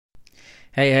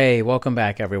Hey, welcome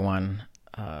back, everyone.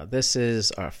 This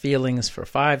is our Feelings for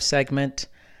Five segment.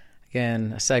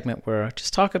 Again, a segment where I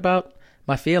just talk about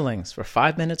my feelings for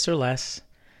 5 minutes or less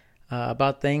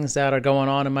about things that are going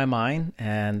on in my mind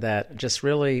and that just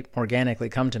really organically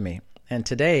come to me. And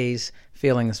today's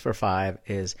Feelings for Five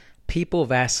is people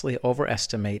vastly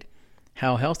overestimate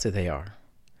how healthy they are.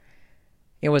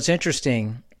 What's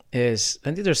interesting is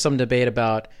I think there's some debate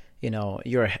about,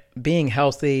 your being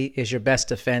healthy is your best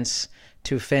defense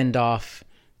to fend off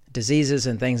diseases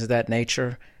and things of that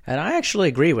nature. And I actually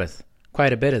agree with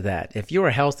quite a bit of that. If you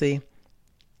are healthy,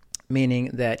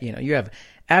 meaning that, you have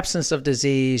absence of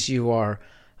disease, you are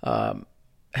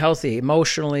healthy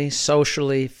emotionally,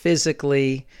 socially,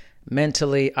 physically,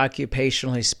 mentally,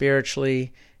 occupationally,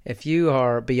 spiritually, if you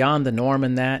are beyond the norm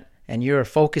in that and you're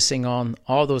focusing on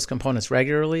all those components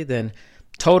regularly, then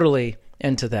totally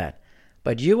into that.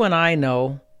 But you and I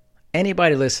know,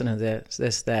 anybody listening to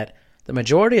this that the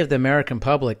majority of the American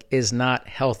public is not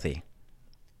healthy.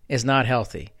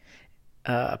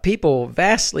 People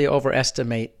vastly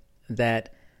overestimate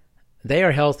that they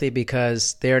are healthy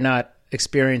because they're not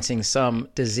experiencing some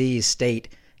disease state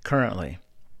currently.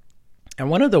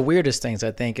 And one of the weirdest things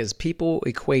I think is people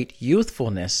equate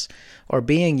youthfulness or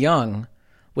being young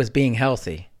with being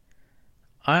healthy.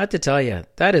 I have to tell you,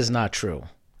 that is not true.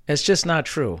 It's just not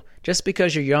true. Just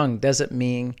because you're young doesn't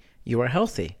mean you are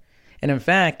healthy. And in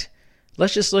fact,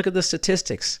 let's just look at the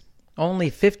statistics. Only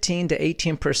 15 to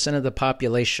 18% of the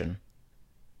population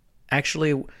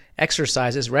actually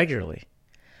exercises regularly.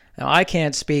 Now, I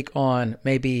can't speak on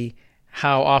maybe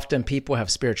how often people have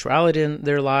spirituality in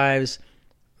their lives.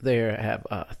 They have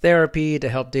therapy to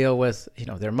help deal with,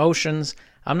 their emotions.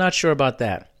 I'm not sure about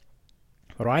that.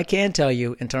 But I can tell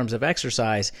you in terms of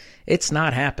exercise, it's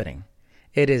not happening.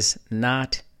 It is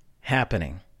not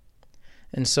happening.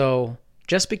 And so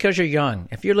just because you're young,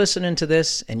 if you're listening to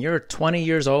this and you're 20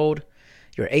 years old,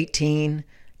 you're 18,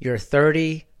 you're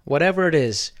 30, whatever it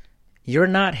is, you're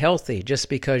not healthy just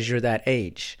because you're that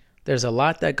age. There's a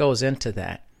lot that goes into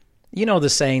that. You know the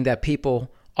saying that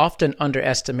people often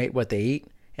underestimate what they eat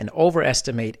and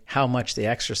overestimate how much they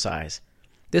exercise.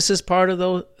 This is part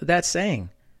of that saying.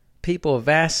 People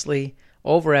vastly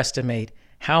overestimate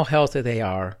how healthy they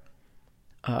are,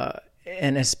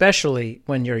 and especially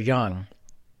when you're young,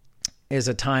 is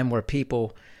a time where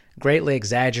people greatly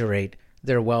exaggerate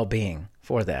their well-being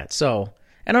for that. So,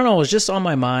 I don't know, it was just on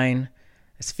my mind.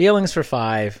 It's Feelings for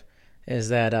Five, is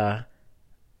that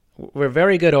we're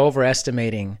very good at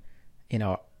overestimating,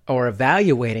 or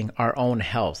evaluating our own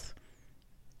health.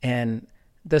 And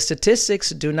the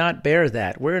statistics do not bear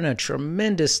that. We're in a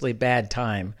tremendously bad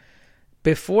time.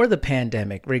 Before the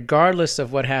pandemic, regardless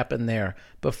of what happened there,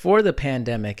 before the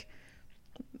pandemic,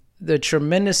 the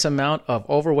tremendous amount of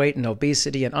overweight and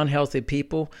obesity and unhealthy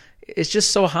people is just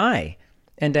so high.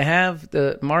 And to have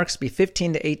the marks be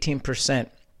 15 to 18%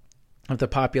 of the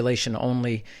population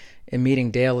only in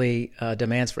meeting daily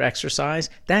demands for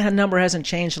exercise, that number hasn't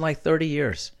changed in like 30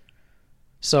 years.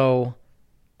 So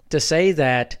to say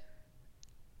that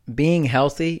being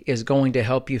healthy is going to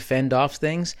help you fend off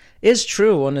things is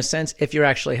true in a sense if you're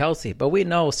actually healthy. But we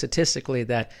know statistically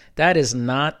that that is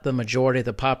not the majority of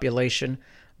the population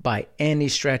by any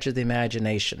stretch of the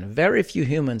imagination. Very few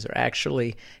humans are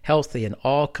actually healthy in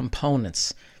all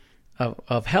components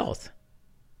of health.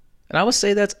 And I would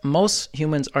say that most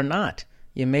humans are not.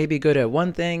 You may be good at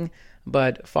one thing,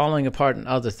 but falling apart in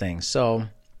other things. So,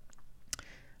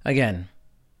 again,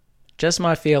 just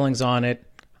my feelings on it.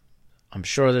 I'm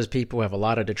sure there's people who have a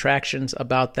lot of detractions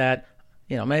about that.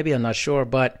 Maybe I'm not sure,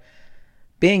 but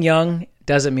being young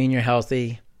doesn't mean you're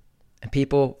healthy, and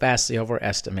people vastly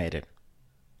overestimate it.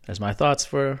 There's my thoughts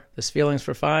for this Feelings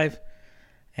for Five,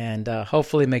 and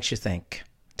hopefully makes you think.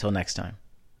 Till next time.